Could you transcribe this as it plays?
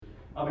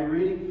I'll be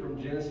reading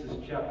from Genesis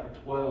chapter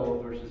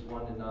 12, verses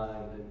 1 to 9,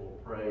 then we'll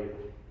pray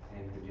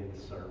and begin the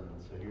sermon.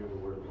 So hear the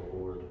word of the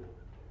Lord.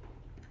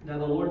 Now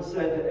the Lord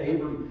said to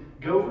Abram,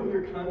 "Go from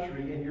your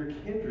country and your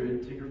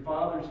kindred to your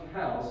father's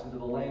house into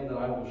the land that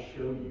I will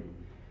show you.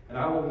 And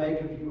I will make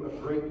of you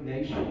a great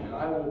nation, and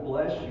I will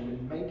bless you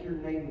and make your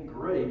name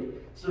great,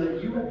 so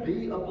that you will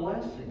be a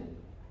blessing.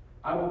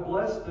 I will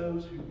bless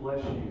those who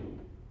bless you,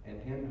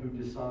 and him who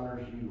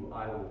dishonors you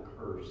I will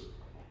curse.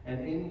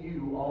 And in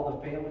you all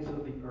the families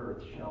of the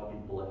earth shall be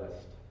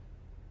blessed."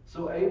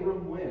 So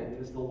Abram went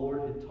as the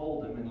Lord had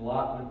told him, and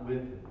Lot went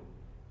with him.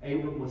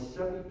 Abram was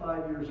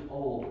 75 years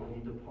old when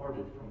he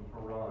departed from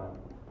Haran.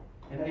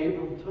 And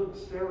Abram took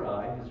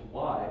Sarai, his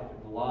wife,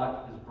 and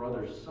Lot, his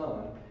brother's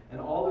son,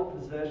 and all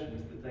their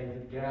possessions that they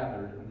had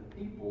gathered, and the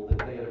people that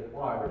they had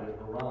acquired at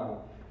Haran,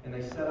 and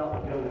they set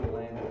out to go to the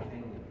land of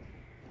Canaan.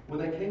 When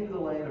they came to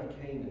the land of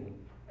Canaan,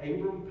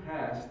 Abram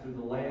passed through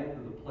the land to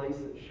the place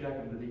at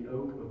Shechem to the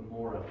oak of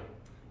Moreh.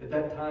 At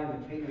that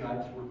time the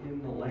Canaanites were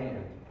in the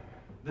land.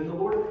 Then the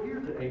Lord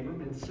appeared to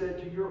Abram and said,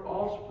 "To your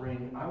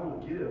offspring I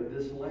will give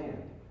this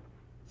land."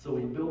 So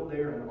he built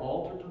there an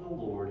altar to the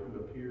Lord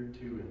who appeared to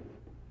him.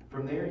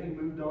 From there he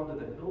moved on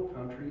to the hill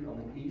country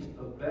on the east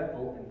of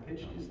Bethel and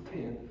pitched his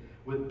tent,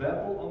 with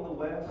Bethel on the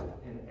west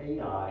and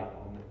Ai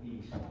on the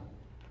east.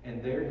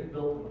 And there he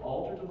built an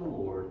altar to the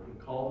Lord and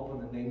called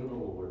upon the name of the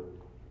Lord.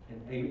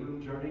 And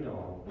Abram journeyed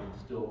on,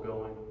 still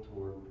going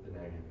toward the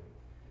Negev.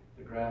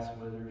 The grass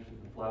withers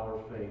and the flower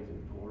fades,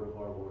 and the word of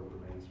our Lord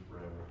remains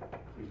forever.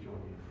 Please join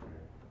me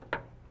in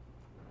prayer.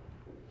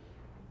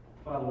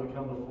 Father, we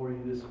come before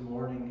you this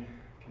morning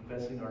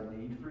confessing our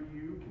need for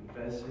you,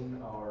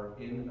 confessing our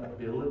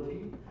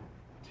inability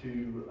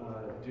to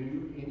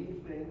do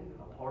anything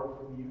apart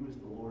from you, as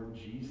the Lord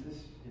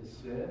Jesus has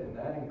said, and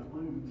that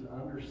includes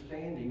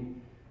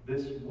understanding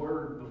this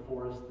word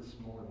before us this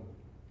morning.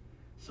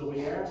 So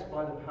we ask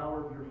by the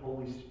power of your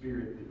Holy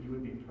Spirit that you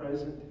would be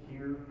present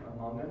here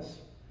among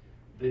us,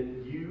 that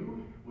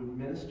you would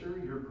minister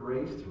your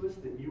grace to us,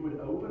 that you would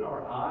open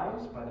our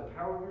eyes by the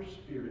power of your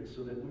Spirit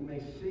so that we may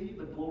see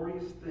the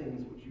glorious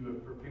things which you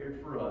have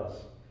prepared for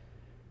us,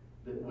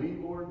 that we,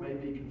 Lord, may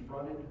be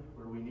confronted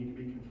where we need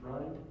to be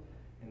confronted,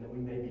 and that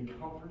we may be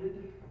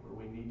comforted where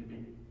we need to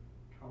be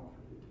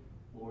comforted.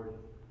 Lord,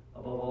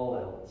 above all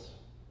else,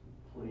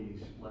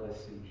 please let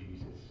us see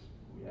Jesus.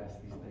 We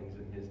ask these things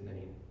in his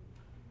name.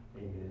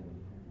 Amen.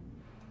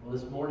 Well,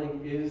 this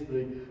morning is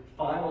the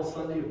final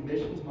Sunday of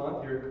Missions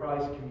Month here at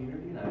Christ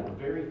Community, and I'm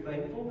very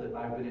thankful that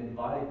I've been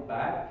invited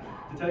back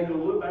to tell you a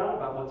little bit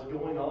about what's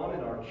going on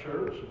in our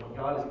church and what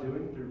God is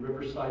doing through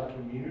Riverside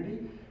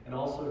Community, and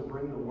also to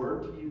bring the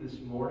Word to you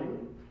this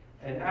morning.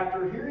 And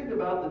after hearing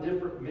about the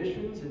different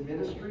missions and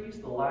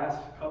ministries the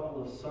last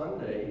couple of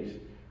Sundays,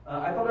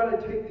 I thought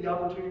I'd take the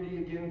opportunity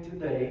again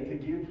today to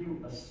give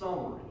you a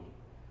summary,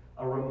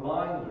 a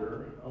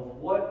reminder of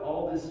what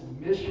all this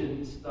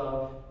mission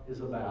stuff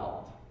is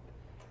about.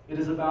 It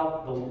is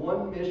about the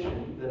one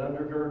mission that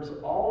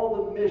undergirds all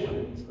the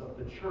missions of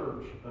the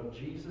Church of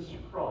Jesus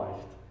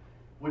Christ,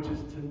 which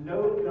is to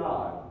know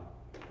God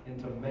and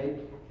to make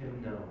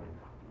him known.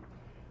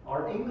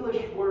 Our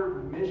English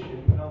word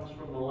mission comes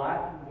from the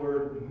Latin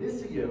word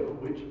missio,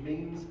 which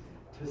means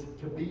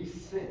to be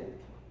sent.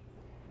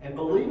 And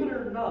believe it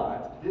or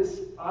not,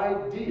 this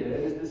idea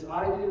is this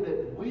idea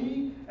that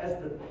we, as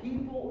the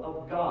people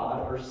of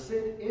God, are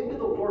sent into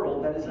the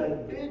world. That is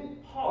a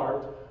big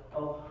part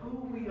of who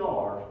we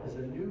are as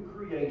a new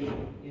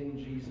creation in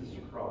Jesus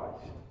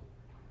Christ.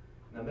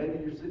 Now, maybe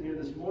you're sitting here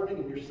this morning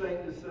and you're saying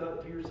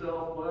to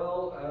yourself,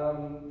 well,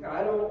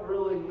 I don't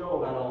really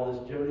know about all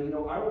this, Jody.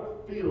 I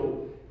don't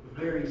feel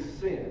very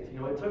sent.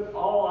 It took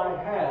all I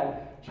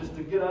had just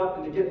to get up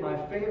and to get my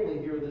family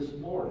here this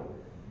morning.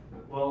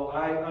 Well,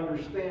 I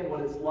understand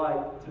what it's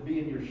like to be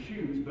in your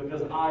shoes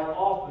because I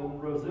often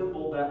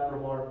resemble that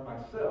remark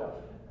myself.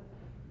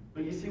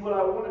 But you see, what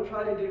I want to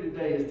try to do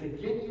today is to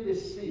get you to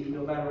see,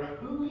 no matter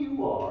who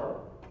you are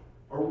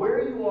or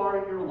where you are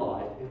in your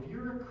life, if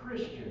you're a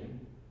Christian,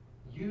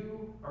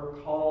 you are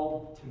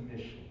called to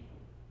mission.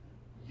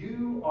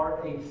 You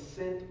are a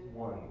sent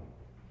one.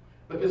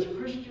 Because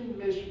Christian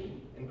mission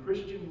and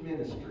Christian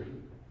ministry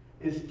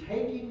is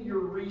taking your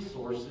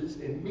resources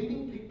and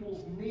meeting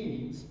people's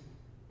needs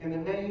in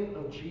the name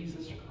of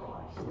Jesus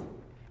Christ.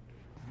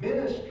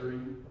 Ministry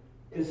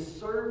is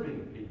serving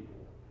people.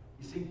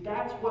 You see,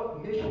 that's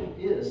what mission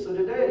is. So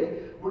today,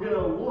 we're going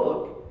to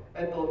look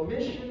at the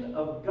mission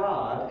of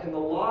God in the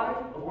life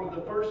of one of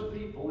the first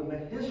people in the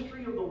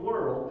history of the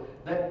world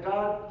that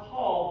God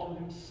called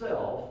to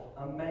himself,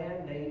 a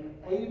man named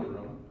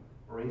Abram,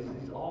 or as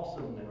he's also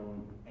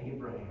known,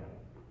 Abraham.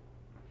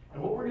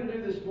 And what we're going to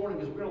do this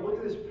morning is we're going to look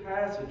at this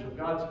passage of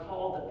God's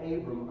call to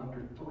Abram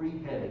under three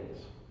headings.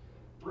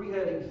 Three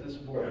headings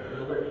this morning.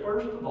 We're going to look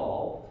first of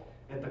all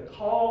at the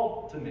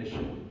call to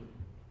mission.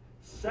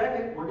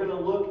 Second, we're going to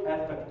look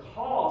at the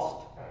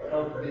cost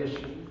of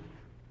mission.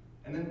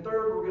 And then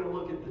third, we're going to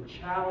look at the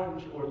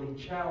challenge or the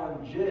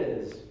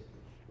challenges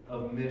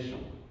of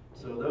mission.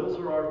 So those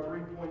are our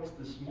 3 points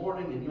this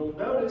morning. And you'll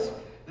notice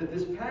that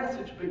this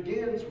passage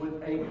begins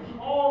with a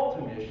call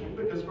to mission,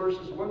 because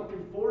verses 1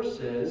 through 4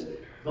 says,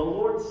 the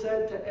Lord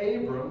said to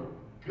Abram,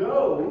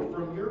 go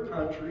from your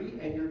country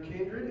and your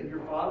kindred and your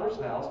father's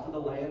house to the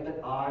land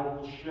that I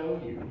will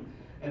show you.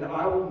 And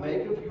I will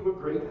make of you a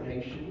great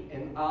nation,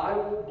 and I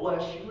will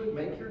bless you and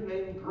make your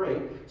name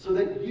great, so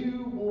that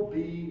you will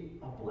be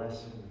a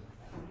blessing.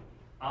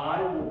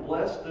 I will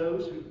bless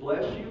those who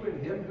bless you,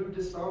 and him who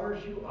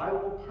dishonors you I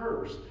will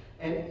curse.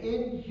 And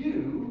in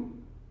you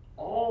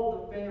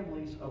all the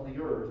families of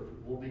the earth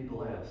will be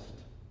blessed.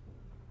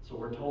 So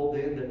we're told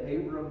then that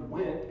Abram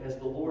went as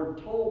the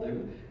Lord told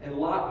him, and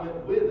Lot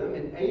went with him.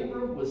 And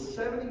Abram was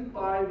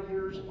 75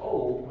 years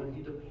old when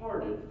he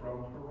departed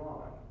from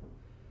Haran.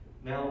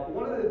 Now,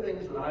 one of the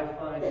things that I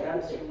find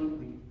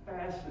absolutely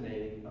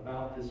fascinating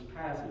about this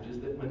passage is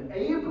that when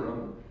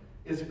Abram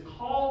is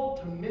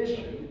called to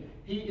mission,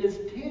 he is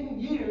 10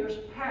 years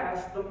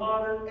past the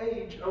modern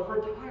age of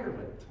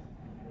retirement.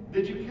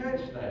 Did you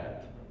catch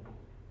that?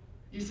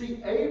 You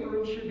see,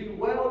 Abram should be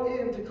well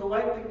into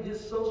collecting his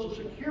Social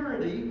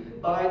Security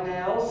by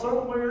now,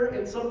 somewhere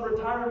in some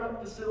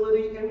retirement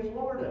facility in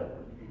Florida.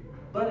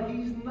 But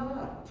he's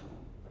not.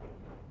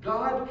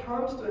 God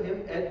comes to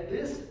him at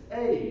this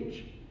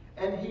age,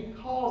 and he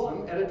calls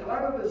him at a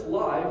time of his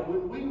life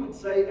when we would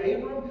say,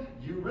 Abram,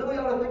 you really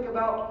ought to think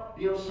about,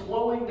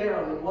 slowing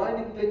down and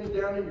winding things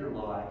down in your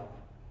life.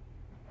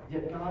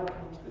 Yet God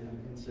comes to him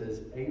and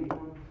says,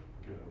 Abram,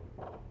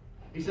 go.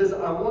 He says,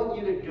 I want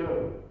you to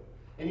go.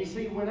 And you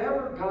see,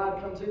 whenever God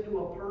comes into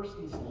a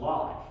person's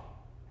life,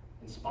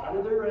 in spite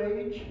of their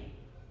age,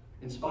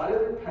 in spite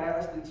of their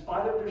past, in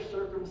spite of their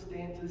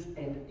circumstances,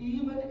 and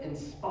even in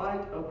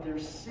spite of their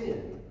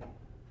sin,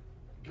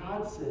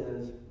 God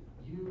says,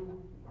 you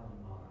are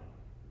mine.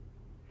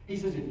 He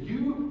says,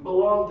 you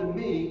belong to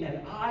me,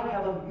 and I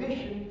have a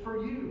mission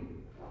for you.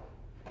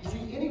 You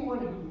see, anyone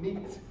who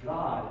meets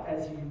God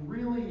as he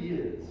really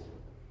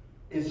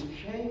is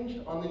changed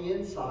on the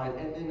inside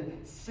and then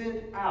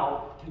sent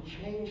out to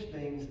change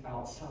things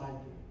outside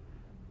them.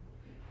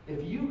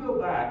 If you go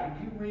back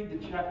and you read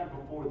the chapter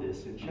before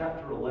this, in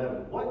chapter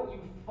 11, what you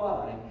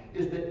find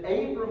is that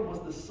Abram was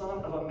the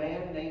son of a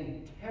man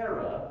named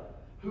Terah,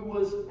 who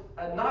was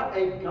not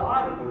a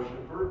God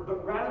worshiper,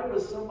 but rather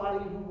was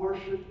somebody who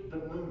worshipped the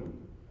moon.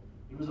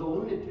 He was a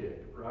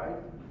lunatic, right?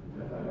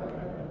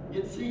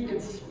 Yet see, in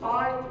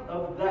spite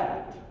of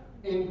that,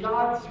 in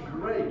God's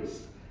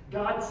grace,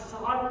 God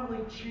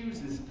sovereignly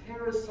chooses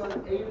Terah's son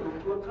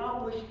Abram to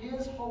accomplish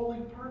his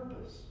holy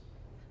purpose.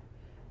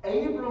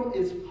 Abram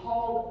is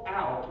called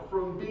out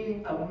from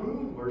being a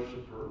moon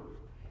worshiper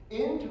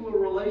into a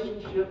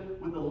relationship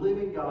with the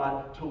living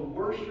God, to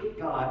worship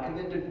God, and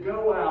then to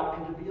go out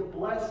and to be a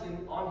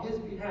blessing on his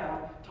behalf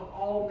to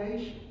all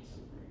nations.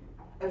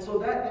 And so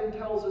that then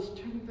tells us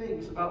two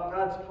things about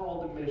God's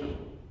call to mission.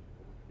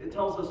 It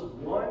tells us,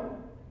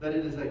 one, that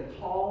it is a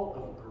call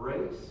of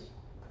grace.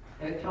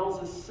 And it tells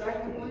us,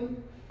 secondly,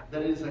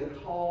 that it is a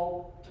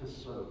call to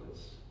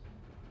service.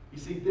 You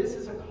see, this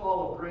is a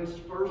call of grace,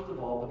 first of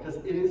all, because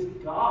it is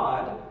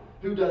God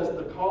who does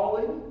the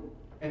calling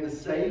and the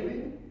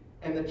saving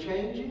and the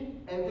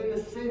changing and then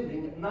the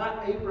sending,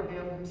 not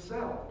Abraham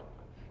himself.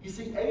 You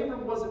see,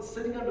 Abram wasn't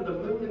sitting under the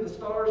moon and the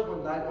stars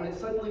one night when it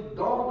suddenly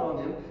dawned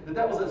on him that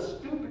that was a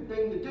stupid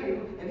thing to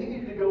do and he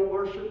needed to go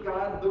worship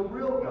God, the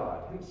real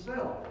God,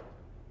 himself.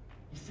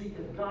 You see,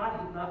 if God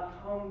had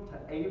not come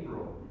to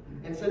Abram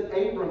and said,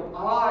 Abram,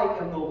 I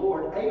am the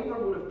Lord,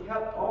 Abram would have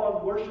kept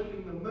on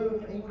worshiping the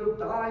moon and he would have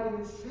died in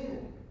his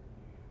sin.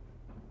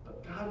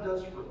 But God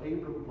does for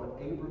Abram what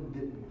Abram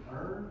didn't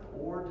earn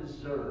or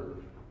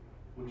deserve,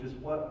 which is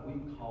what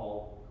we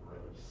call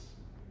grace.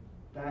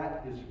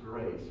 That is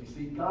grace. You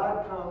see,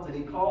 God comes and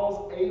he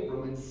calls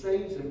Abram and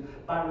saves him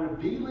by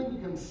revealing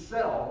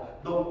himself,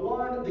 the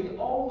one, the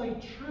only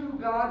true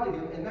God to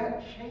him, and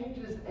that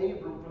changes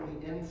Abram from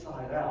the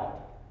inside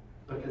out.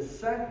 Because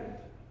second,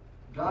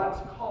 God's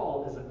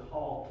call is a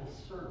call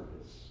to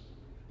service.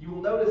 You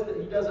will notice that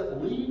he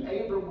doesn't leave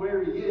Abram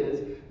where he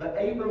is, but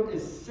Abram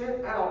is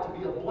sent out to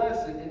be a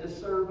blessing and to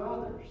serve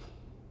others.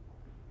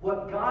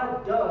 What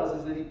God does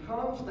is that he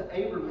comes to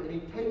Abram and he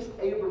takes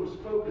Abram's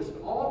focus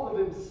off of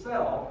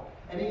himself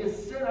and he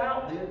is sent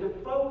out then to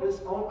focus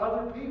on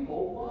other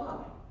people. Why?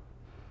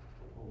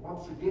 Well,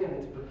 once again,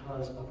 it's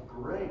because of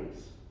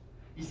grace.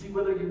 You see,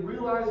 whether you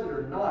realize it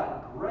or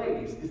not,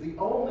 grace is the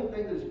only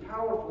thing that is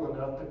powerful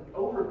enough to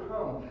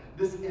overcome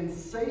this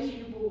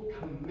insatiable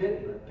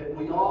commitment that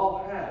we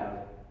all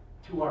have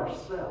to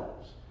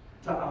ourselves,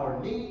 to our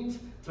needs,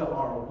 to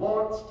our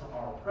wants, to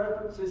our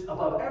preferences,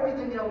 above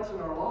everything else in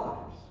our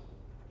lives.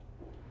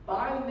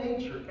 By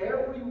nature,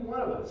 every one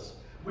of us,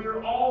 we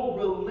are all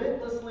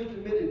relentlessly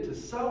committed to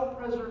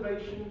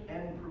self-preservation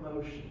and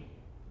promotion,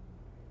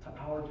 to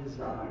our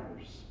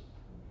desires,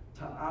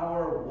 to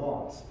our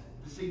wants.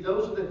 See,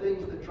 those are the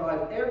things that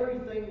drive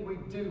everything we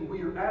do.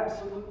 We are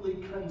absolutely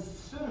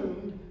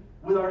consumed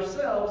with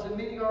ourselves and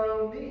meeting our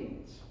own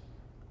needs.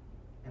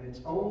 And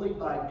it's only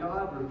by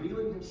God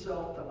revealing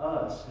himself to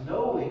us,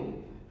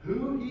 knowing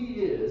who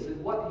he is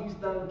and what he's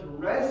done to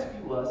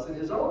rescue us in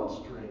his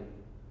own strength,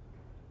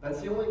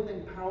 That's the only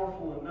thing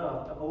powerful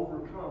enough to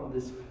overcome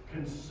this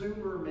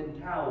consumer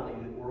mentality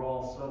that we're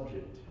all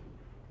subject to.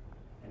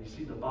 And you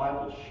see, the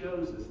Bible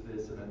shows us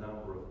this in a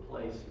number of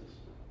places.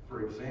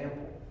 For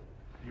example,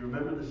 do you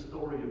remember the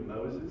story of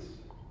Moses?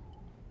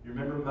 You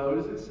remember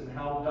Moses and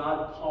how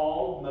God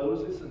called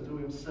Moses unto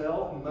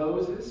himself?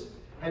 Moses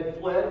had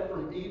fled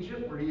from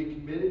Egypt where he had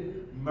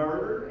committed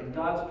murder, and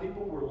God's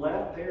people were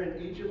left there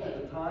in Egypt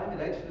at the time.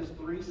 And Exodus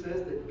 3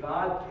 says that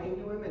God came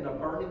to him in a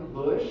burning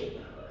bush,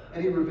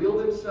 and he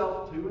revealed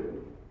himself to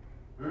him.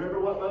 Remember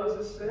what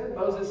Moses said?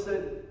 Moses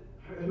said,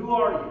 "Who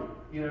are you?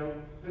 You know,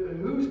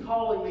 who's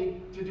calling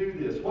me to do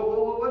this?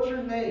 What's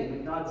your name?"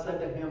 And God said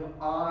to him,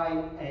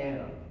 "I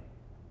am."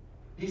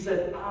 He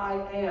said, "I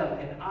am,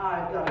 and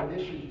I've got a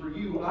mission for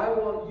you. I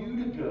want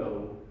you to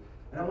go,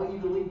 and I want you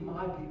to lead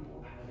my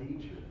people out of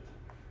Egypt."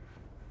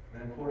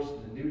 And of course,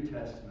 in the New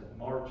Testament,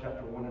 Mark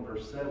chapter 1 and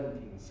verse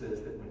 17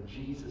 says that when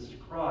Jesus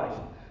Christ,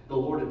 the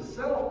Lord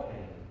himself,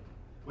 came,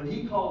 when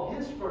he called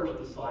his first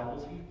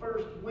disciples, he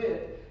first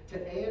went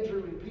to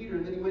Andrew and Peter,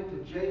 and then he went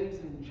to James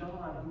and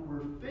John, who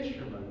were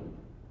fishermen.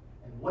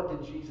 And what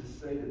did Jesus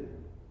say to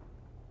them?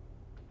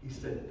 He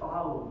said,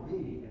 "Follow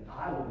me, and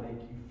I will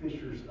make you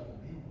fishers of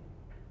men."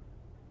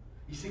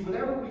 You see,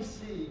 whenever we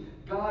see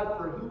God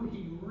for who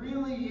he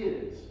really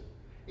is,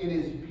 in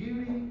his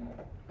beauty,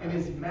 in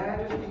his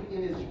majesty,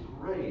 in his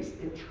grace,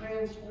 it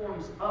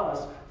transforms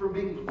us from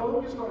being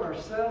focused on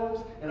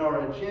ourselves and our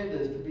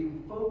agendas to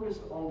being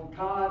focused on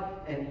God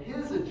and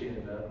his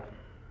agenda,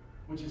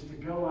 which is to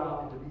go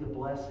out and to be a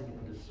blessing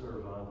and to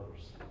serve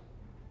others.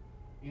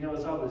 You know,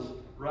 as I was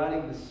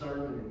writing this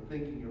sermon and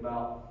thinking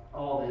about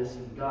all this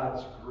and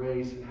God's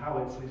grace and how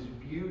it's his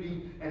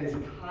beauty and his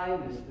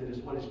kindness that is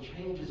what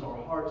changes our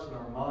hearts and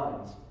our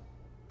minds,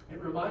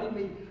 it reminded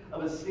me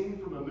of a scene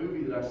from a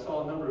movie that I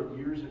saw a number of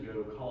years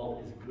ago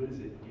called As Good as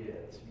It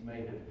Gets. You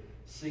may have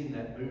seen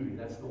that movie.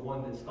 That's the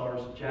one that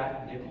stars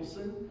Jack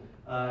Nicholson.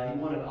 He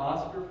won an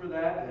Oscar for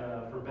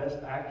that, for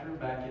Best Actor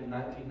back in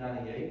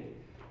 1998.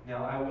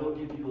 Now, I will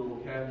give you a little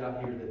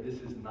caveat here that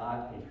this is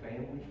not a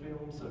family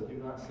film, so do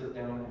not sit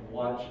down and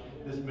watch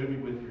this movie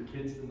with your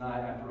kids tonight.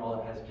 After all,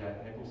 it has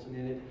Jack Nicholson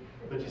in it.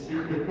 But you see,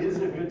 it is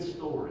a good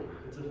story.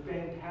 It's a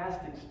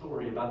fantastic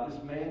story about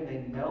this man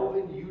named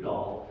Melvin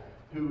Udall,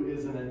 who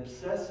is an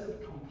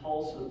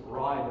obsessive-compulsive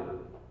writer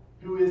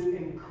who is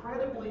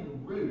incredibly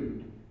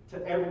rude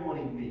to everyone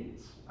he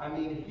meets. I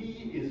mean,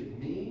 he is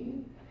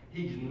mean,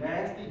 he's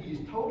nasty,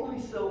 he's totally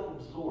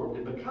self-absorbed,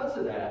 and because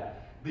of that,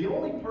 the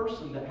only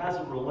person that has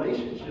a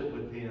relationship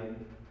with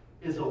him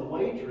is a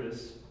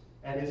waitress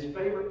at his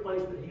favorite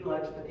place that he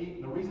likes to eat.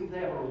 And the reason they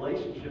have a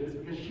relationship is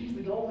because she's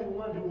the only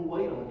one who will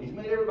wait on him. He's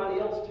made everybody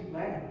else too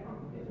mad.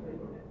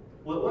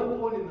 Well, at one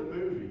point in the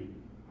movie,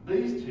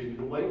 these two,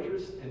 the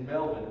waitress and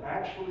Melvin,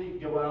 actually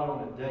go out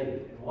on a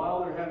date. And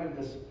while they're having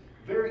this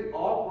very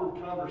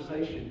awkward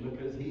conversation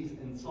because he's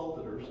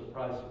insulted her,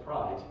 surprise,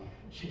 surprise,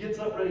 she gets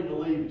up ready to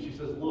leave and she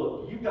says,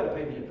 "Look, you've got to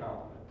pay me a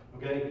compliment.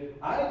 Okay,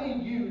 I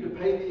need you to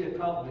pay me a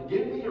compliment.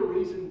 Give me a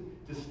reason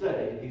to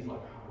stay." And he's like,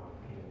 "Oh,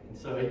 man." And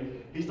so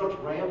he starts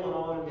rambling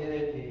on a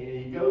minute,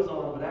 and he goes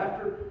on. But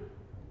after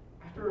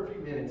a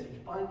few minutes, he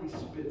finally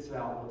spits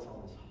out what's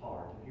on his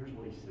heart. And here's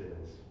what he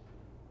says.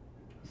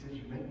 He says,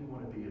 "You make me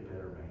want to be a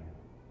better man."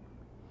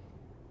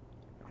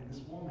 And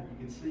this woman,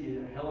 you can see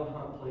Helen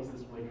Hunt plays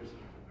this waitress.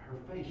 Her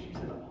face, she's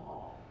in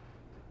awe.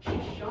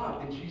 She's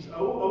shocked and she's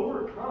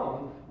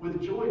overcome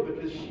with joy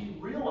because she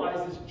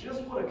realizes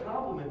just what a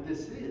compliment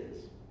this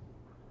is.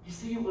 You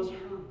see, it was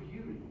her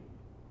beauty.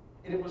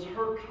 And it was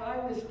her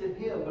kindness to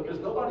him, because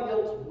nobody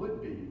else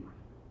would be,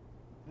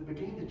 that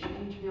began to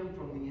change him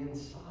from the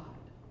inside.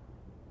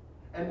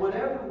 And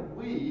whenever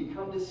we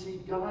come to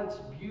see God's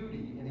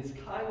beauty and his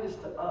kindness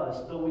to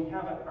us, though we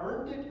haven't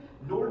earned it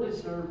nor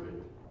deserve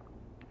it,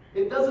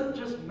 it doesn't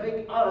just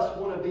make us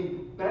want to be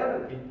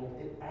better people,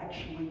 it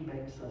actually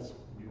makes us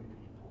new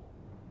people.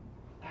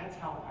 That's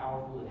how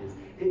powerful it is.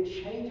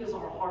 It changes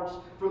our hearts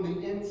from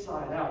the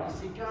inside out. You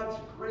see, God's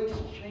grace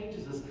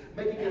changes us,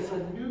 making us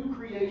a new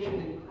creation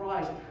in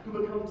Christ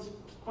who becomes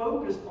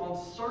focused on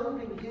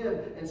serving him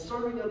and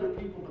serving other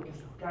people,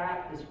 because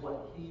that is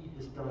what he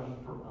has done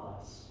for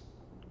us.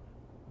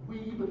 We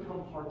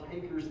become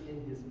partakers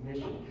in his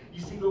mission.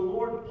 You see, the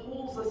Lord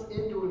pulls us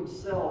into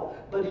himself,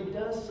 but he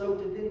does so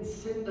to then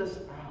send us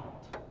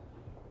out.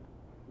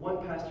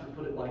 One pastor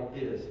put it like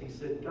this. He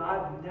said,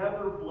 "God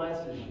never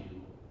blesses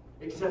you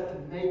except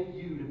to make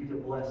you to be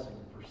a blessing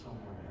for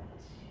someone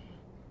else."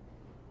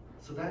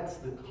 So that's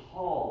the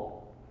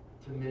call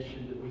to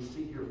mission that we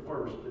see here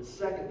first. But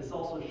second, this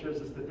also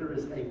shows us that there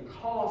is a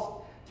cost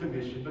to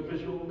mission,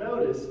 because you'll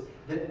notice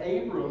that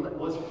Abram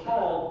was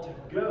called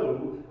to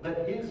go,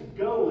 but his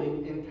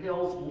going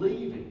entails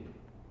leaving.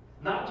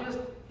 Not just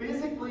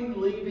physically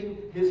leaving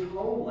his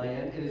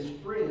homeland and his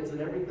friends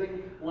and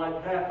everything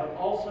like that, but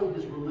also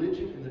his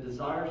religion and the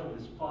desires of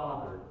his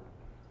father,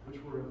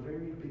 which were a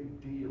very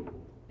big deal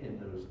in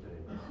those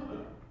days.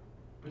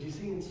 But you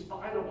see, in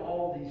spite of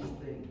all these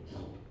things,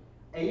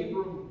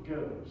 Abram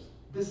goes.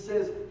 This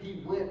says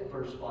he went,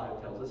 verse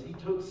 5 tells us. He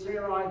took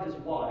Sarai, his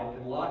wife,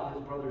 and Lot,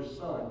 his brother's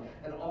son,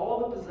 and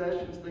all the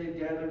possessions they had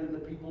gathered and the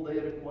people they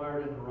had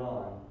acquired in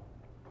Haran,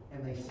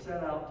 and they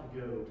set out to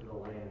go to the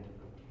land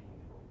of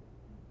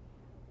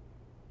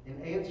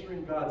Canaan. In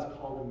answering God's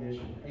call to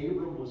mission,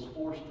 Abram was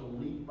forced to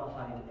leave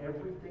behind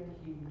everything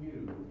he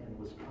knew and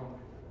was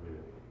comfortable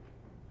with.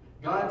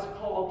 God's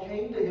call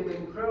came to him in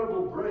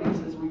incredible grace,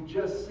 as we've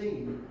just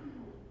seen,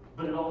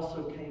 but it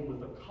also came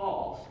with a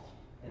cost.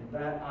 And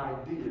that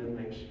idea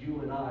makes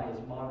you and I,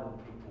 as modern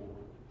people,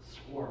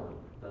 squirm,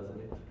 doesn't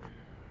it?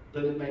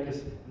 Doesn't it make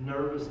us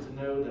nervous to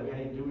know that,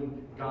 hey,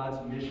 doing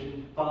God's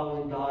mission,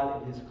 following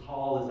God and his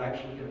call is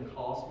actually going to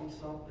cost me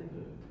something?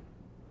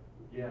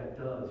 Yeah, it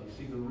does. You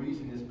see, the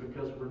reason is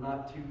because we're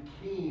not too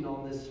keen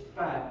on this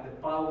fact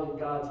that following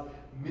God's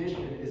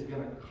mission is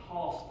going to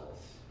cost us.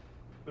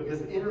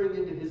 Because entering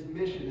into his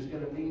mission is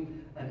going to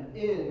mean an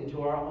end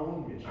to our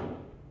own mission.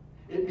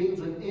 It means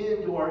an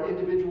end to our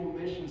individual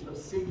missions of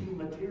seeking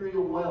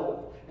material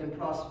wealth and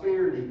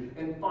prosperity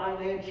and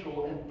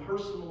financial and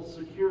personal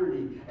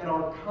security and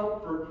our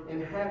comfort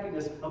and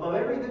happiness above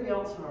everything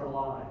else in our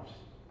lives.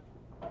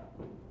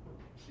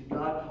 See,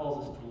 God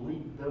calls us to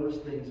leave those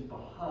things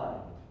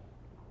behind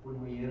when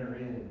we enter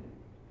into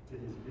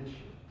his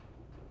mission.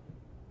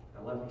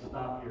 Now let me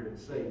stop here and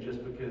say,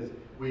 just because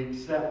we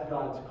accept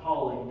God's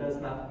calling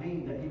does not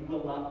mean that he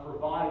will not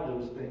provide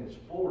those things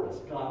for us.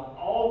 God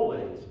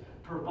always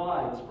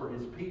provides for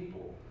his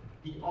people.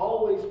 He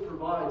always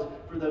provides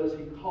for those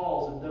he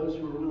calls and those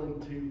who are willing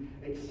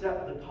to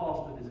accept the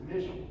cost of his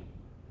mission.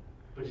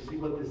 But you see,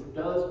 what this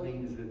does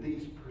mean is that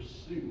these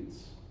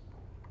pursuits,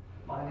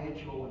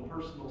 financial and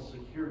personal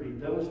security,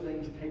 those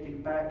things take a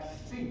back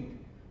seat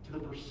to the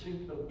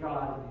pursuit of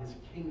God and his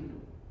kingdom.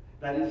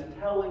 That is,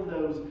 telling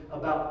those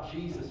about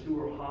Jesus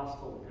who are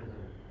hostile to him.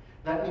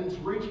 That means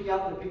reaching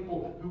out to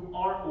people who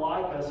aren't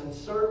like us and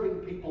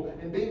serving people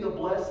and being a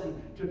blessing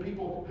to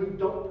people who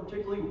don't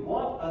particularly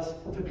want us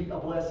to be a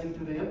blessing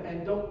to them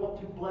and don't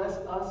want to bless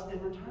us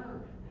in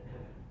return.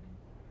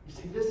 You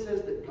see, this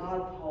says that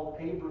God called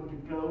Abram to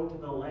go to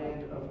the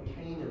land of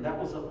Canaan. That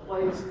was a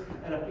place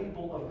and a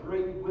people of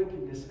great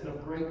wickedness and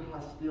of great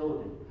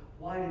hostility.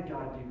 Why did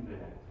God do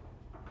that?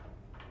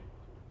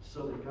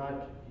 So that God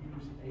could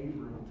use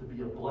Abram to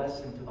be a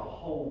blessing to the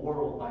whole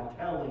world by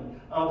telling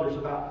others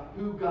about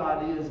who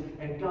God is,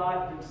 and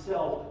God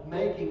himself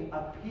making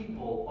a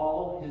people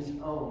all his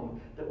own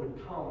that would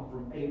come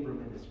from Abram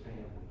and his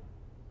family.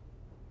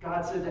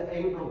 God said to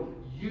Abram,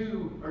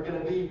 you are going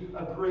to be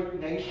a great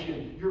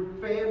nation. Your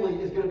family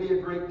is going to be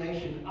a great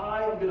nation.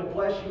 I am going to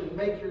bless you and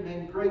make your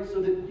name great so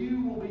that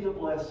you will be a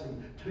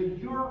blessing. To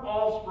your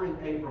offspring,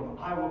 Abram,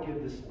 I will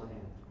give this land.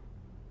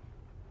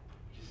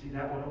 See,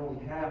 that would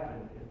only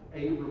happen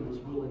if Abram was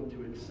willing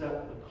to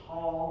accept the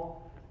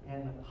call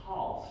and the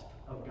cost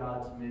of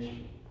God's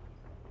mission.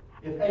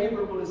 If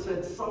Abram would have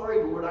said,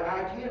 sorry, Lord,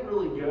 I can't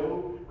really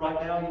go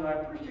right now. I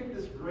appreciate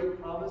this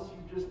great promise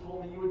you just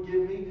told me you would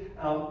give me,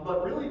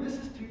 but really this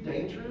is too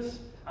dangerous.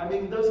 I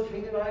mean, those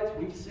Canaanites,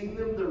 we've seen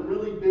them. They're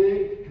really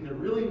big and they're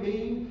really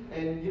mean.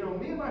 And, me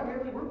and my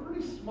family, we're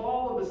pretty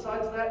small. And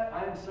besides that,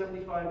 I'm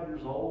 75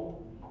 years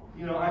old.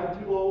 I'm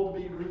too old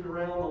to be rooting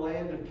around the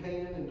land of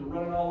Canaan and to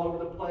run all over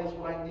the place.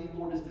 What I need,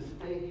 Lord, is to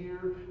stay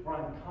here where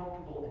I'm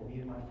comfortable and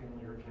me and my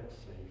family are kept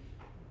safe.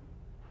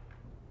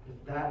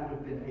 If that would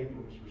have been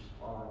Abram's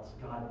response,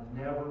 God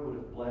never would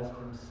have blessed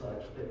him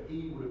such that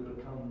he would have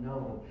become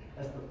known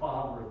as the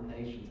father of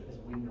nations as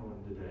we know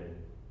him today.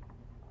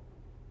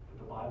 But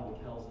the Bible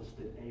tells us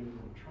that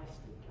Abram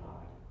trusted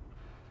God.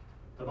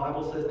 The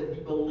Bible says that he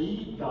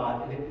believed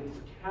God and it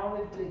was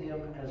counted to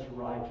him as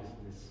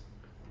righteousness.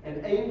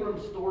 And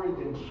Abram's story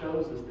then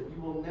shows us that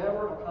you will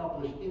never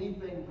accomplish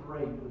anything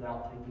great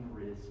without taking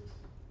risks.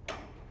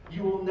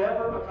 You will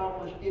never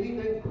accomplish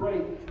anything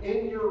great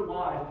in your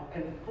life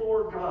and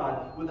for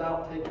God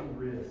without taking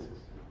risks.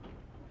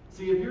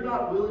 See, if you're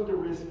not willing to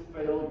risk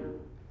failure,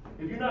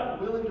 if you're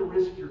not willing to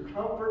risk your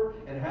comfort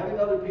and having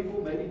other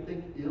people maybe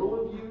think ill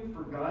of you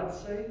for God's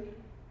sake,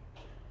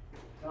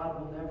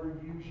 God will never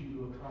use you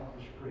to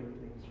accomplish great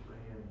things for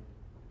him.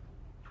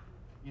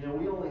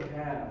 We only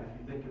have, if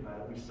you think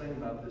about it, we sang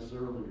about this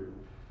earlier,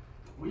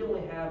 we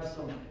only have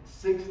some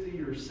 60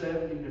 or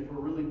 70, and if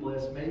we're really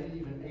blessed, maybe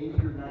even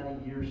 80 or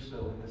 90 years so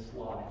in this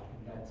life,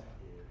 and that's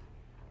it.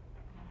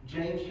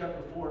 James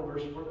chapter 4 and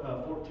verse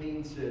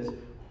 14 says,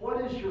 what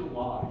is your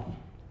life?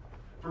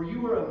 For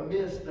you are a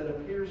mist that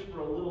appears for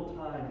a little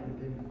time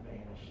and then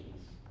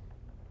vanishes.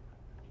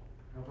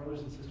 Now,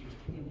 brothers and sisters,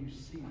 can you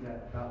see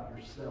that about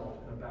yourself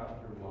and about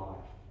your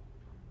life?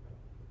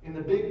 In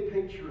the big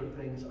picture of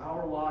things,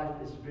 our life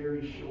is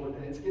very short,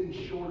 and it's getting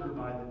shorter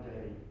by the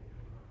day.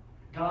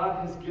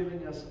 God has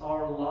given us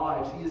our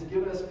lives. He has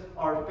given us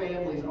our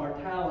families, our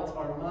talents,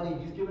 our money.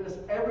 He's given us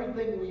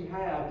everything we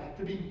have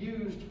to be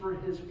used for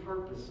his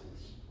purposes.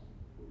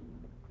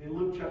 In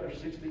Luke chapter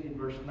 16 and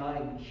verse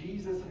 9,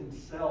 Jesus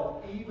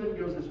himself even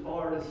goes as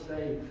far as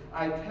say,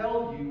 I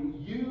tell you,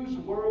 use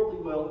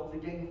worldly wealth to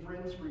gain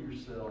friends for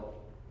yourself,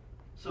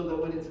 so that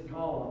when it's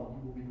gone,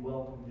 you will be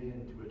welcomed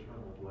into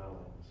eternal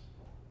dwellings.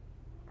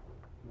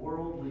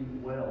 Worldly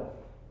wealth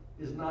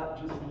is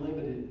not just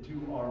limited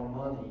to our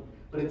money,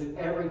 but it's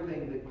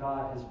everything that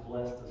God has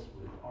blessed us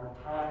with. Our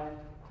time,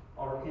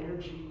 our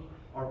energy,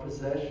 our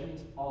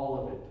possessions,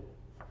 all of it.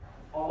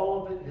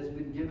 All of it has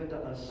been given to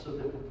us so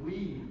that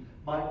we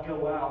might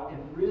go out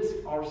and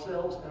risk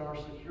ourselves and our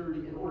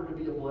security in order to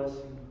be a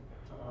blessing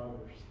to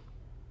others.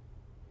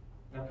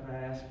 Now, can I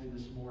ask you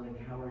this morning,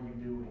 how are you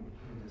doing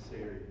in this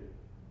area?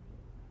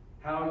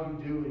 How are you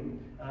doing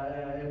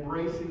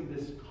embracing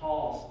this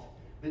cost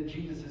that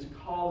Jesus is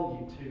calling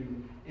you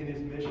to in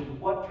his mission?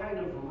 What kind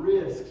of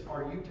risks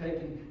are you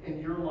taking in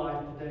your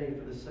life today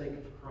for the sake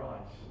of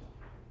Christ?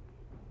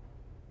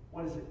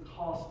 What is it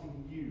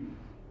costing you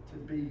to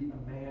be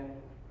a man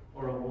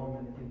or a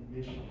woman in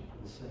mission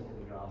for the sake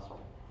of the gospel?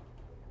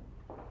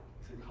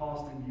 Is it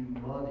costing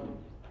you money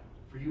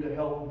for you to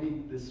help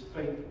meet this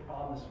faith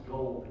promise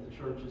goal that the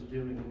church is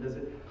doing? And does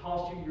it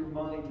cost you your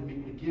money to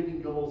meet the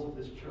giving goals of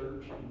this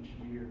church each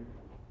year?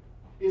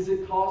 Is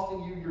it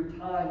costing you your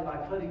time by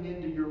cutting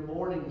into your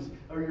mornings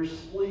or your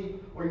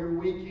sleep or your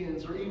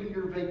weekends or even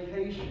your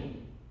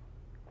vacation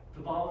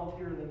to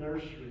volunteer in the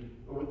nursery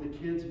or with the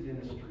kids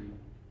ministry?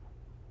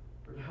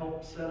 Or to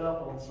help set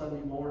up on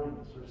Sunday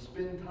mornings, or to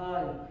spend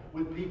time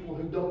with people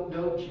who don't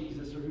know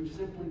Jesus or who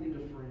simply need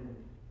a friend?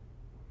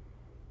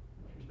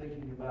 If you're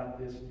thinking about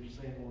this and you're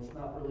saying, well, it's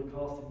not really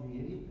costing me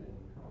anything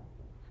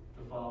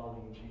to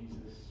follow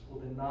Jesus, well,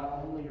 then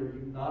not only are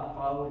you not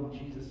following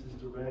Jesus'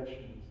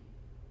 directions,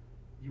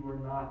 you are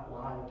not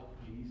like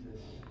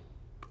Jesus.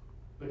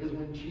 Because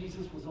when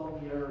Jesus was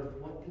on the earth,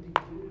 what did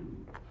he do?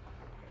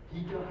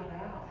 He got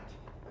out.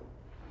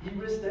 He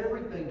risked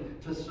everything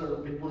to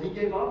serve people. He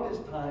gave up his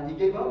time. He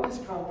gave up his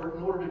comfort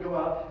in order to go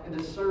out and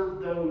to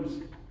serve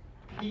those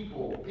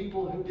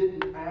people who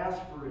didn't ask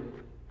for it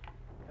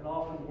and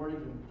often weren't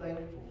even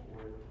thankful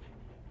for it.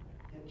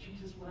 Yet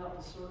Jesus went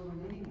out to serve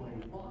them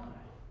anyway. Why?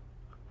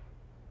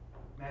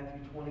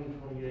 Matthew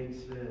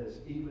 20:28 says,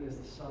 even as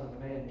the Son of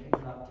Man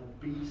came not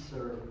to be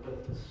served,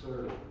 but to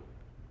serve,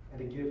 and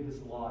to give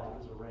his life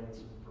as a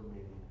ransom for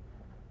many.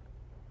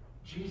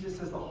 Jesus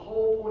says the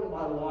whole point of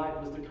my life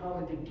was to come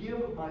and to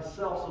give of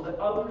myself so that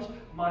others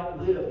might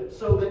live,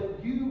 so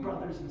that you,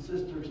 brothers and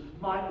sisters,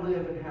 might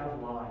live and have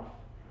life.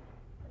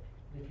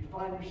 And if you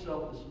find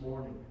yourself this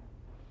morning,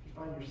 if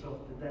you find yourself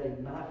today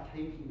not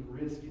taking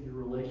risk in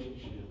your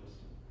relationships,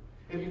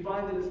 if you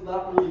find that it's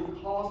not really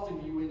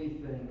costing you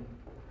anything,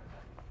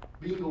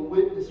 being a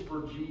witness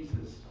for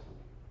Jesus,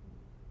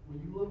 will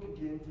you look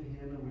again to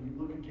him and will you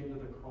look again to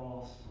the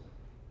cross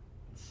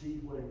and see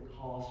what it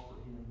cost for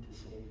him to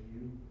save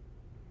you?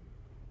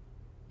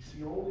 You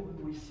see, only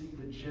when we see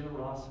the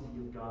generosity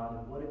of God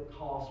and what it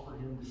costs for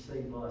him to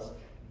save us,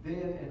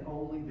 then and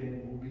only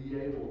then will we be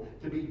able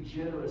to be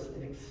generous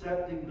in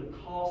accepting the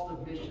cost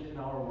of mission in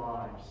our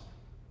lives.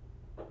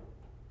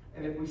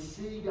 And if we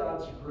see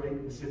God's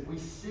greatness, if we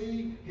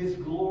see his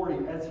glory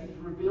as he's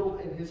revealed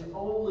in his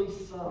only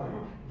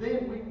Son,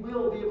 then we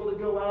will be able to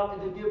go out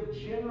and to give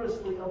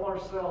generously of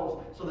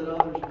ourselves so that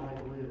others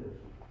might live.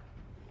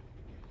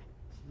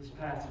 This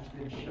passage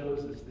then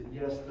shows us that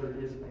yes, there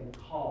is a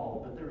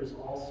call, but there is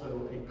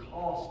also a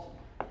cost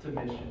to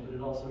mission. But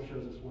it also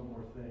shows us one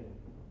more thing.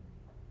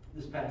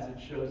 This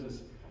passage shows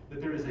us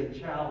that there is a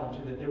challenge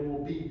and that there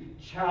will be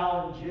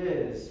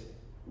challenges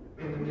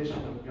in the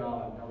mission of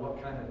God. Now,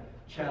 what kind of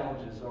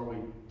challenges are we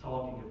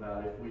talking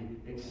about if we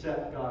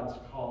accept God's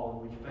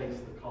call and we face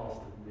the cost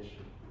of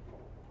mission?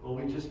 Well,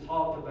 we just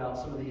talked about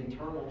some of the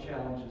internal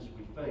challenges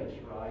we face,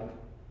 right?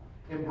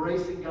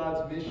 Embracing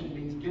God's mission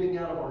means getting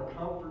out of our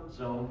comfort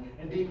zone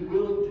and being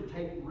willing to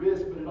take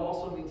risks, but it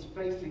also means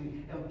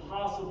facing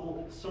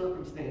impossible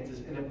circumstances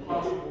and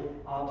impossible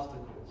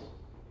obstacles.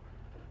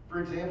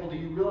 For example, do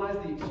you realize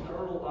the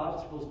external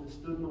obstacles that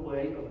stood in the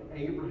way of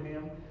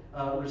Abraham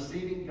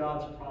receiving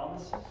God's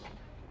promises?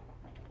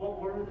 What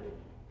were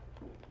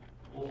they?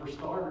 Well, for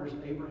starters,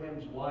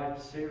 Abraham's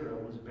wife Sarah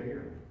was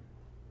barren.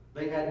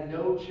 They had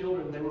no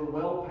children. They were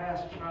well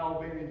past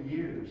childbearing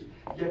years.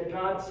 Yet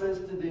God says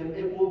to them,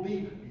 it will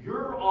be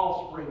your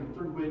offspring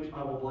through which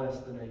I will bless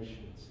the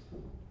nations.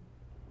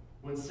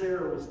 When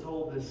Sarah was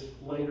told this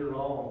later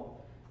on,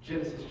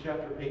 Genesis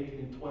chapter 18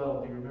 and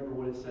 12, do you remember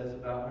what it says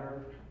about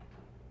her?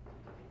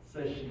 It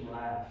says she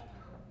laughed.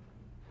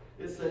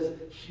 It says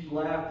she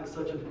laughed at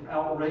such an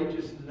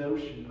outrageous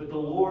notion. But the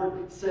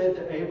Lord said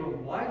to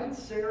Abram, why did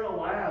Sarah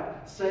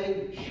laugh,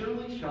 saying,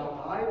 surely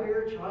shall I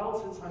bear a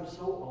child since I'm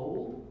so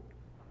old?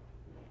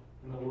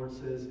 And the Lord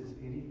says, is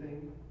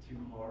anything too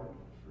hard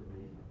for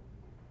me?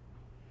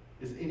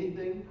 Is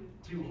anything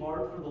too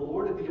hard for the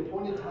Lord? At the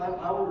appointed time,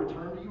 I will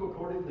return to you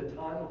according to the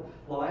time of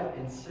life,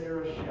 and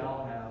Sarah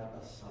shall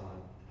have a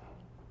son.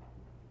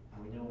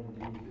 And we know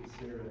indeed that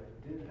Sarah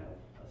did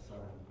have a son,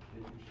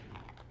 didn't she?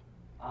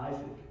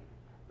 Isaac,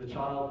 the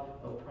child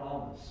of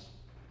promise.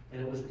 And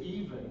it was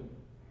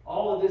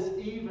all of this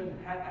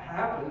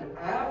happened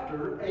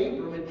after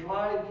Abram had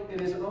tried in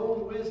his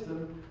own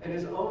wisdom and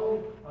his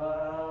own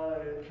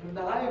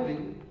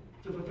conniving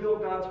to fulfill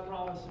God's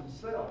promise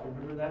himself.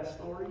 Remember that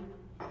story?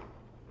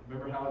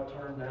 Remember how it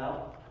turned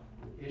out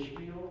with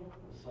Ishmael,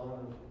 the son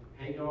of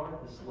Hagar,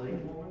 the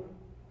slave woman?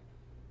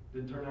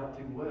 Didn't turn out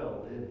too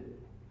well, did it?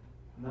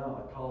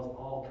 No, it caused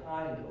all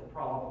kinds of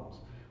problems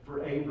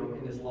for Abram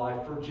in his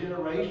life, for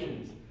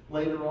generations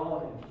later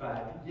on, in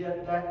fact.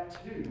 Yet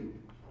that too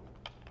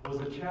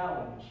was a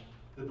challenge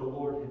that the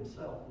Lord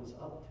himself was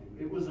up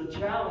to. It was a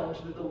challenge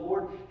that the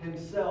Lord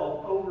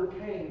himself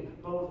overcame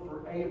both for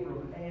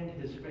Abram and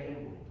his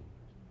family.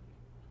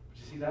 But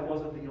you see, that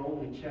wasn't the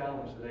only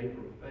challenge that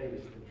Abram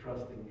faced in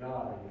trusting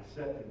God and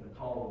accepting the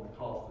call and the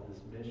cost of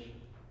this mission.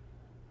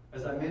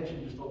 As I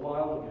mentioned just a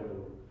while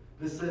ago,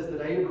 this says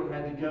that Abram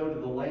had to go to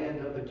the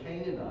land of the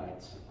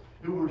Canaanites,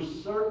 who were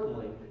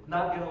certainly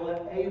not going to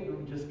let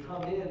Abram just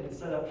come in and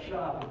set up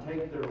shop and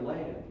take their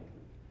land.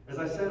 As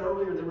I said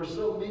earlier, there were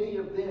so many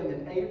of them,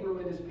 and Abram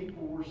and his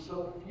people were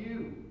so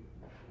few.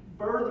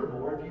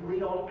 Furthermore, if you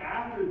read on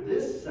after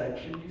this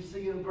section, you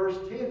see in verse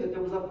 10 that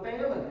there was a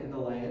famine in the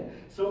land.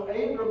 So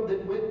Abram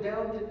then went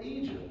down to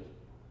Egypt,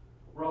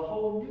 where a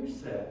whole new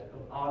set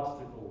of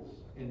obstacles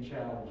and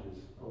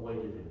challenges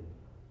awaited him.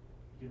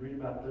 You can read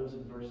about those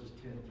in verses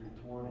 10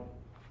 through 20.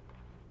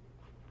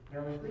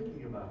 Now, in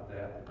thinking about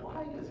that,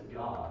 why does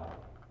God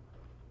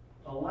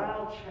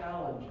allow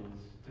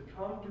challenges to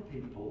come to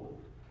people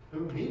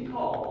whom he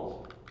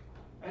calls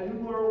and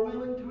who are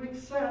willing to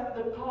accept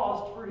the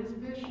cost for his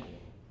mission?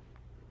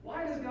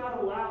 Why does God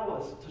allow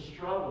us to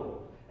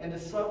struggle and to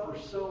suffer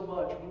so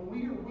much when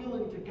we are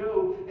willing to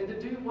go and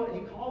to do what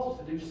he calls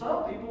us to do?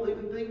 Some people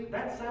even think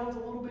that sounds a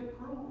little bit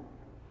cruel.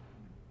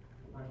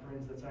 But my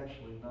friends, that's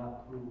actually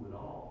not cruel at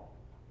all.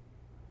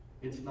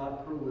 It's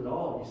not cruel at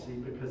all, you see,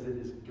 because it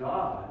is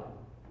God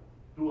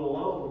who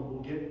alone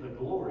will get the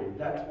glory.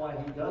 That's why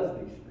he does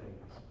these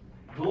things.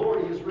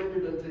 Glory is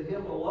rendered unto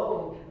him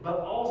alone, but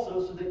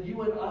also so that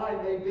you and I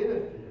may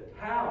benefit.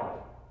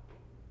 How?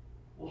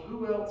 Well,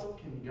 who else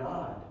can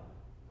God?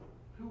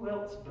 Who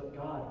else but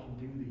God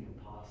can do the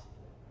impossible?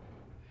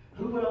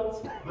 Who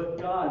else but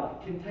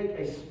God can take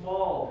a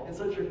small and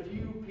such a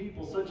few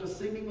people, such a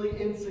seemingly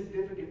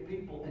insignificant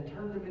people, and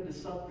turn them into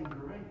something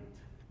great?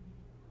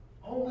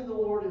 Only the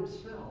Lord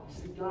himself.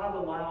 You see, God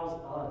allows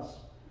us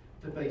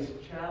to face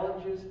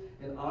challenges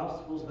and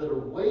obstacles that are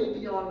way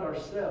beyond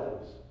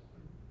ourselves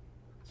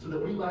so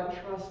that we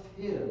might trust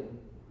him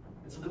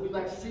and so that we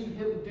might see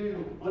him do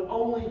what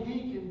only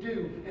he can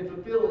do in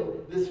fulfilling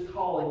this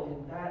calling,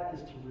 and that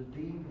is to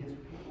redeem his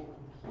people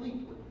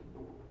completely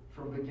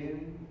from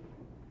beginning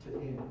to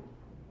end.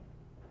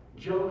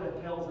 Jonah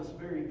tells us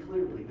very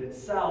clearly that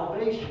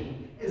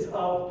salvation is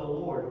of the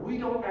Lord. We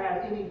don't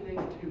add anything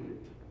to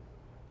it.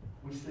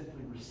 We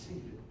simply receive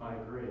it by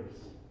grace.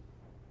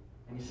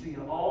 And you see,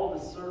 in all the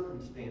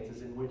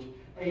circumstances in which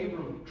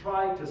Abram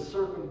tried to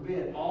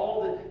circumvent,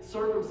 all the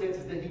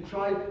circumstances that he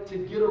tried to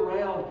get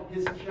around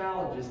his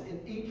challenges, in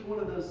each one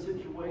of those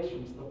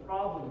situations, the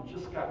problem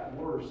just got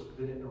worse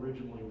than it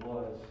originally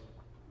was.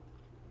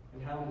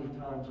 And how many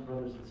times,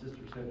 brothers and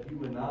sisters, have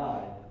you and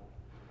I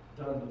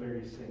done the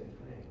very same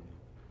thing?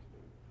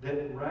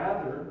 That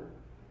rather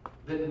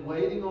than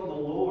waiting on the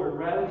Lord,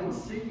 rather than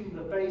seeking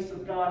the face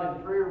of God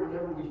in prayer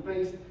whenever we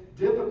face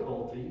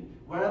difficulty,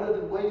 rather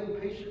than waiting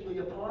patiently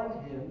upon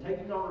him,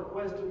 taking our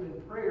request to him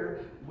in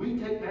prayer, we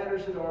take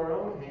matters into our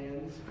own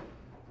hands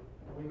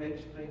and we make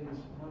things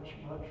much,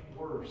 much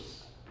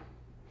worse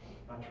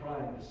by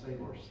trying to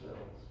save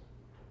ourselves.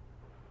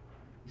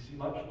 You see,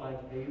 much like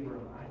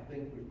Abram, I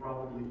think we've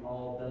probably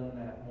all done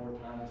that more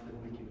times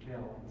than we can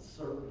count, and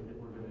certainly that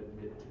we're going to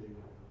admit to.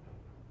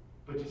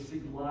 But you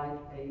see, like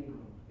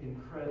Abram,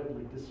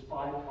 incredibly,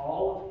 despite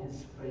all of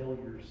his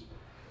failures,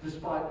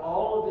 despite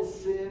all of his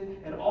sin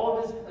and all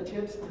of his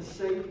attempts to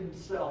save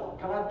himself,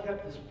 God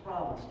kept his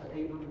promise to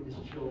Abram and his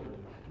children.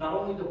 Not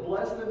only to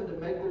bless them and to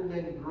make their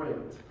name great,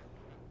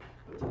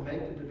 but to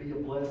make them to be a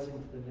blessing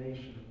to the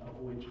nation of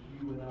which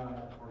you and I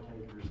are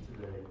partakers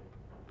today.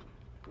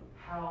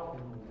 How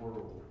in the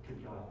world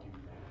could God do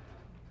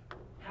that?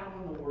 How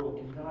in the world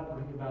can God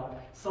bring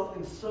about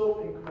something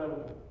so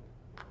incredible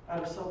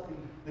out of something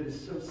that is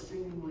so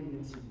seemingly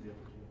insignificant?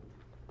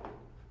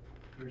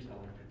 Here's how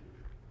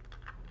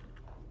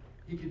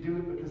he could do it. He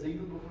could do it because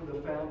even before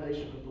the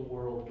foundation of the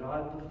world,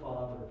 God the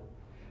Father,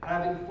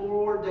 having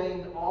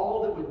foreordained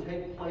all that would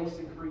take place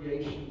in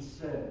creation,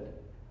 said,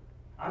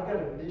 I've got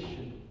a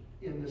mission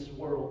in this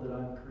world that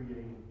I'm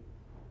creating.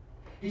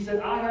 He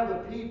said, I have a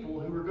people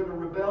who are going to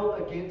rebel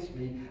against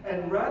me,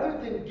 and rather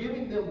than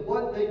giving them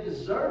what they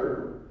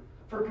deserve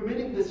for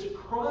committing this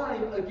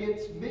crime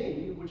against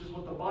me, which is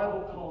what the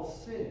Bible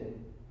calls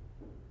sin,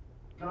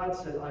 God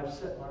said, I've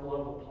set my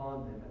love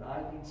upon them, and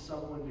I need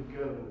someone to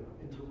go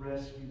and to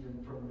rescue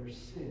them from their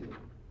sin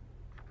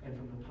and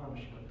from the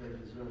punishment they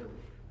deserve.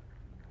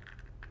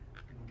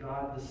 And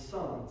God the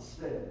Son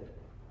said,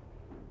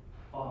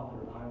 Father,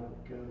 I will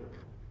go.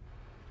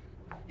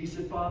 He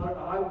said, Father,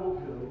 I will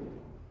go.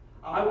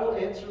 I will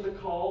answer the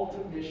call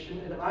to mission,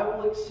 and I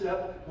will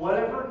accept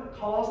whatever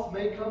cost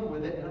may come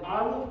with it, and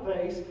I will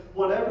face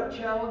whatever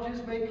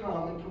challenges may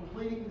come in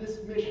completing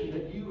this mission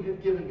that you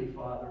have given me,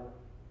 Father,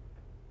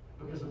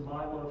 because of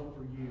my love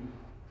for you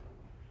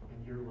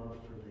and your love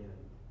for them.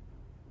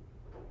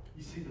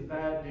 You see, the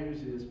bad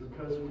news is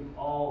because we've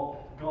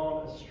all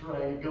gone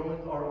astray, going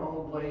our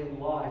own way in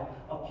life,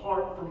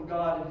 apart from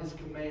God and His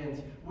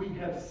commands, we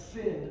have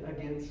sinned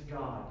against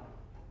God.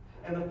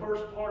 And the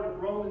first part of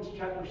Romans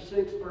chapter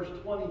 6, verse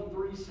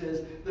 23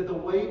 says that the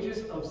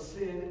wages of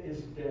sin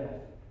is death.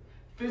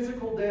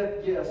 Physical death,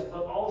 yes,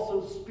 but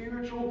also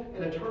spiritual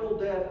and eternal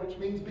death, which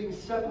means being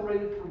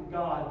separated from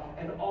God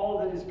and all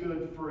that is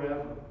good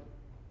forever.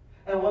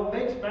 And what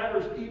makes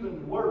matters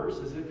even worse,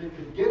 as if it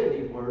could get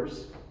any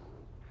worse,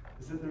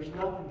 is that there's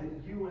nothing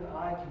that you and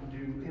I can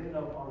do in and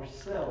of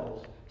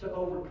ourselves to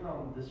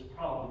overcome this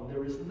problem.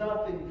 There is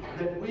nothing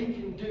that we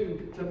can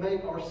do to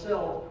make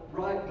ourselves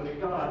right with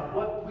God.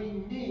 What we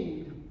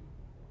need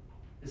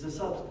is a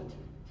substitute.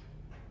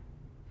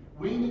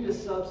 We need a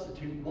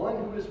substitute, one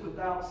who is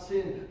without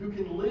sin, who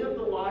can live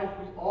the life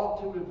we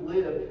ought to have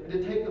lived, and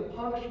to take the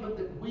punishment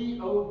that we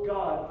owe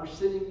God for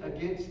sinning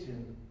against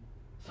Him,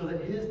 so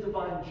that His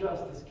divine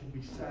justice can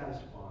be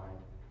satisfied.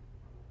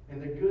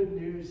 And the good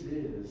news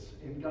is,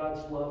 in God's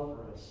love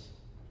for us,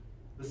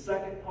 the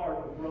second part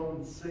of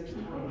Romans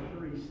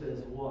 6:23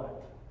 says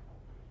what?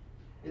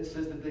 It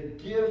says that the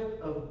gift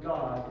of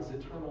God is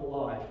eternal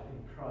life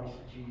in Christ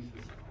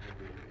Jesus our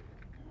Lord.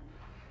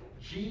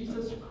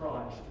 Jesus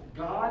Christ,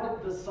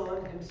 God the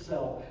Son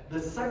Himself, the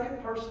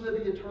second person of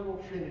the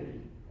eternal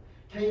Trinity,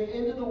 came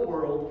into the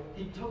world.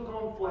 He took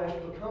on flesh,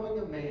 becoming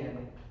a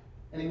man,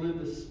 and He lived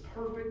this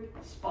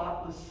perfect,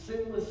 spotless,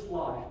 sinless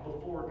life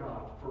before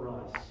God for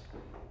us.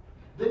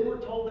 Then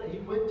we're told that He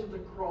went to the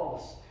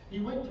cross. He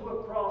went to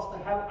a cross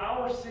to have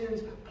our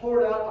sins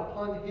poured out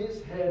upon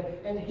His head,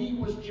 and He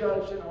was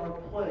judged in our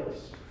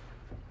place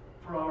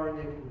for our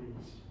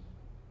iniquities.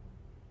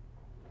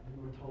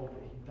 And we're told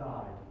that He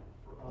died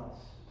for us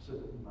so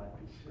that we might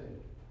be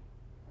saved.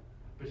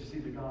 But you see,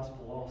 the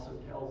gospel also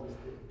tells us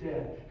that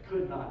death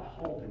could not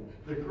hold Him.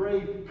 The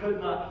grave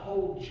could not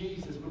hold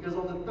Jesus, because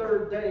on the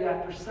third day,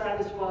 after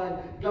satisfying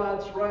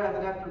God's wrath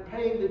and after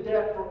paying the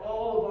debt for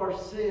all of our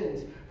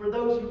sins, for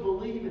those who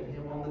believe in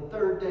Him, on the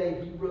third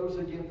day He rose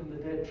again from the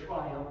dead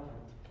triumphant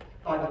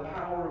by the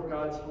power of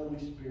God's Holy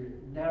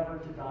Spirit, never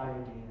to die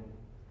again.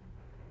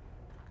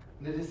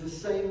 And it is the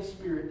same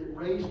Spirit that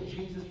raised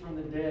Jesus from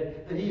the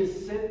dead that He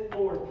has sent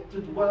forth to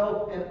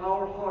dwell in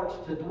our hearts,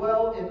 to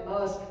dwell in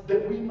us,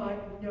 that we might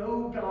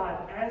know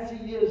God as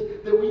He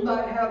is, that we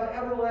might have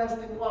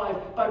everlasting life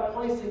by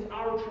placing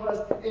our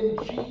trust in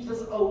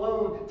Jesus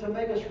alone to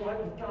make us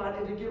right with God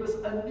and to give us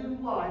a new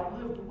life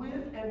lived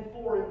with and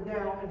for Him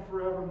now and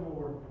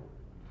forevermore.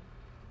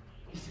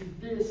 You see,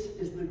 this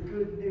is the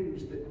good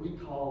news that we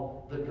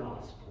call the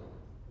gospel.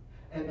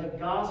 And the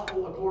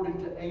gospel,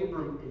 according to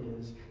Abram,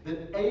 is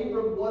that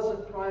Abram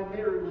wasn't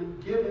primarily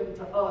given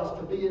to us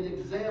to be an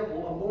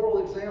example, a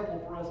moral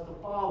example for us to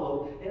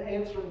follow in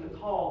answering the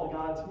call to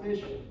God's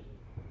mission.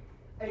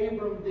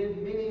 Abram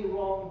did many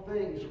wrong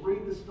things.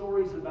 Read the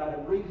stories about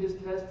him. Read his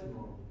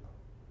testimony.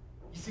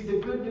 You see, the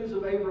good news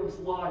of Abram's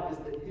life is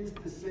that his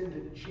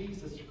descendant,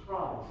 Jesus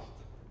Christ,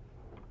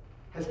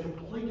 has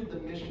completed the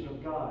mission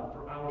of God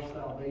for our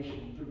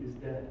salvation through His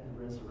death and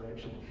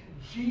resurrection.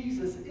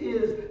 Jesus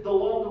is the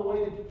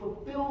long-awaited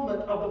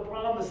fulfillment of the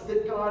promise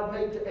that God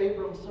made to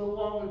Abram so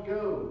long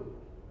ago.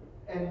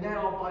 And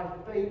now, by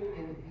faith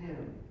in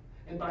Him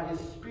and by His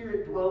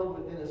Spirit dwelling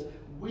within us,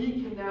 we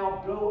can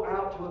now go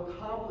out to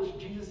accomplish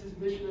Jesus'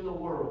 mission in the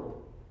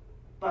world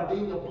by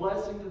being a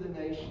blessing to the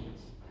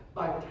nations,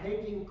 by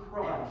taking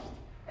Christ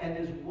and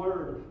His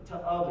Word to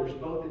others,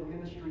 both in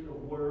ministry of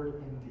word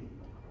and deed.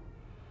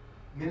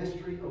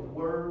 Ministry of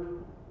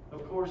word,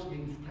 of course,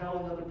 means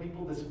telling other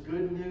people this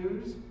good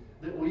news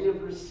that we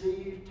have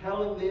received,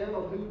 telling them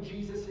of who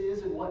Jesus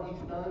is and what He's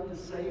done to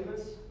save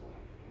us.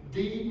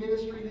 Deed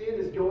ministry, then,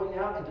 is going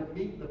out and to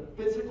meet the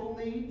physical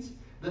needs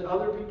that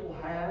other people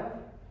have,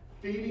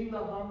 feeding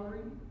the hungry,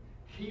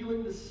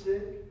 healing the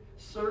sick,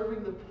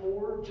 serving the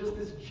poor, just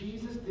as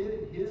Jesus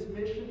did in His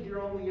mission here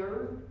on the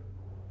earth.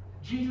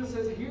 Jesus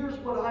says, here's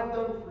what I've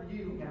done for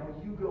you, now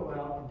you go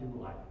out and do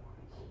likewise.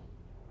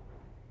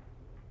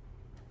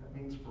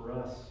 That means for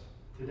us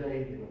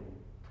today, then,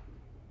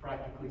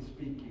 practically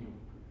speaking,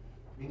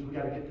 it means we've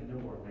got to get to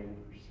know our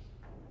neighbors.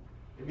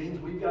 It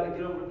means we've got to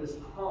get over this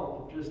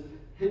hump of just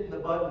hitting the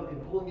button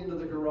and pulling into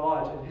the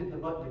garage and hitting the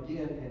button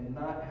again and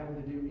not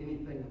having to do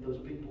anything with those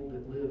people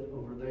that live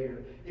over there.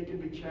 It can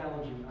be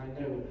challenging, I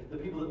know. The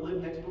people that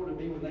live next door to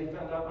me, when they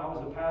found out I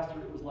was a pastor,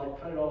 it was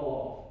like, cut it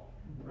all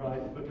off,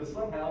 right? Because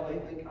somehow they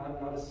think I'm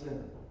not a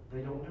sinner.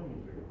 They don't know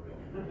me very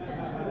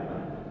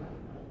well.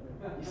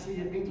 You see,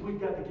 it means we've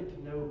got to get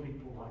to know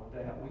people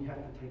like that. We have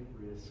to take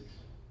risks.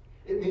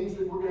 It means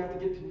that we're going to have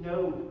to get to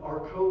know our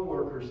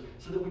co-workers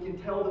so that we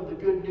can tell them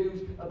the good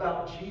news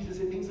about Jesus.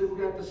 It means that we're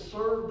going to have to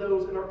serve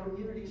those in our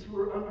communities who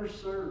are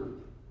underserved.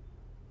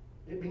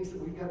 It means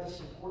that we've got to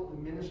support the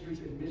ministries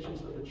and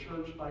missions of the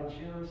church by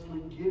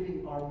generously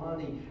giving our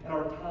money and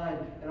our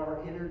time and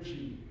our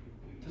energy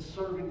to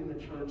serving in the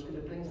church and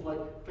to things like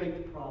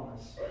Faith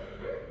Promise.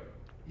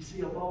 You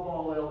see, above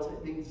all else,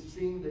 it means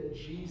seeing that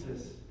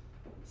Jesus,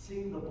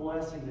 seeing the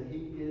blessing that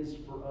He is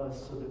for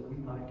us so that we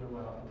might go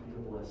out and be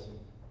a blessing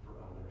for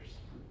others.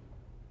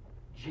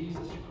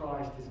 Jesus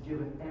Christ has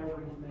given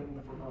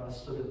everything for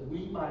us so that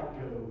we might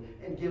go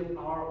and give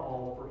our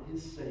all for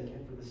His sake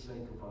and for the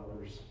sake of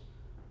others.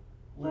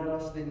 Let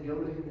us then go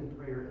to Him in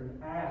prayer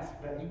and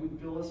ask that He would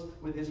fill us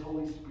with His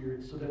Holy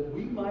Spirit so that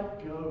we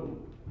might go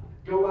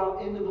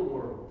out into the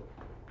world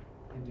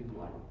and do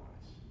likewise.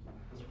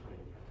 Let's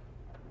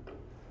pray.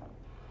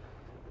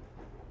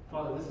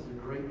 Father, this is a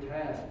great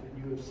task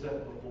that you have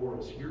set before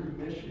us. Your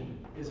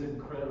mission is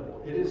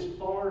incredible. It is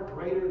far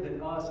greater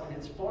than us, and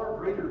it's far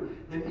greater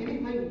than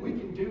anything we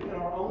can do in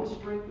our own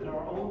strength and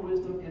our own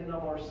wisdom in and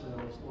of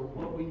ourselves. Lord,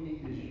 what we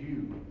need is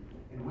you.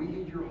 And we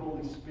need your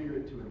Holy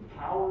Spirit to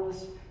empower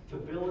us, to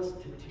fill us,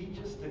 to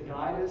teach us, to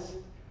guide us,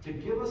 to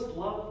give us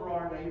love for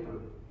our neighbor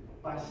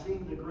by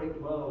seeing the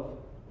great love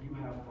you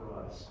have for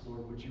us.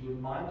 Lord, would you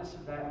remind us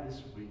of that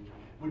this week?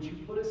 Would you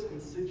put us in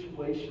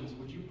situations,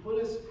 would you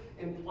put us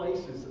in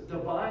places,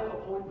 divine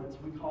appointments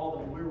we call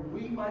them, where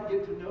we might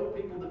get to know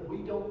people that we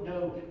don't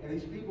know, and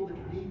these people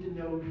that need to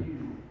know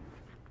you.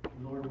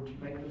 Lord, would you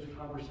make those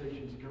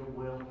conversations go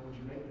well? Would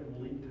you make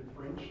them lead to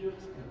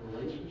friendships and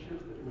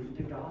relationships that lead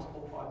to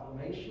gospel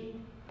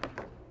proclamation,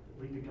 that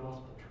lead to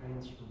gospel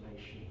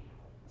transformation?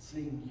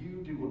 Seeing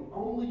you do what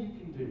only you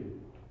can do,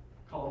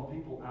 calling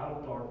people out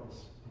of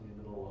darkness and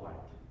into the light.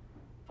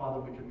 Father,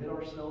 we commit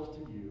ourselves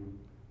to you.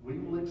 We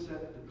will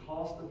accept the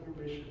cost of your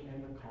mission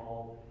and the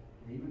call,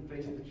 and even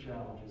face the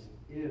challenges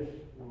if,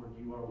 Lord,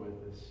 you are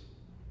with us.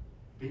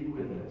 Be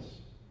with us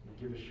and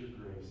give us your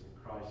grace. In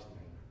Christ's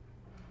name,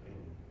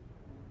 amen.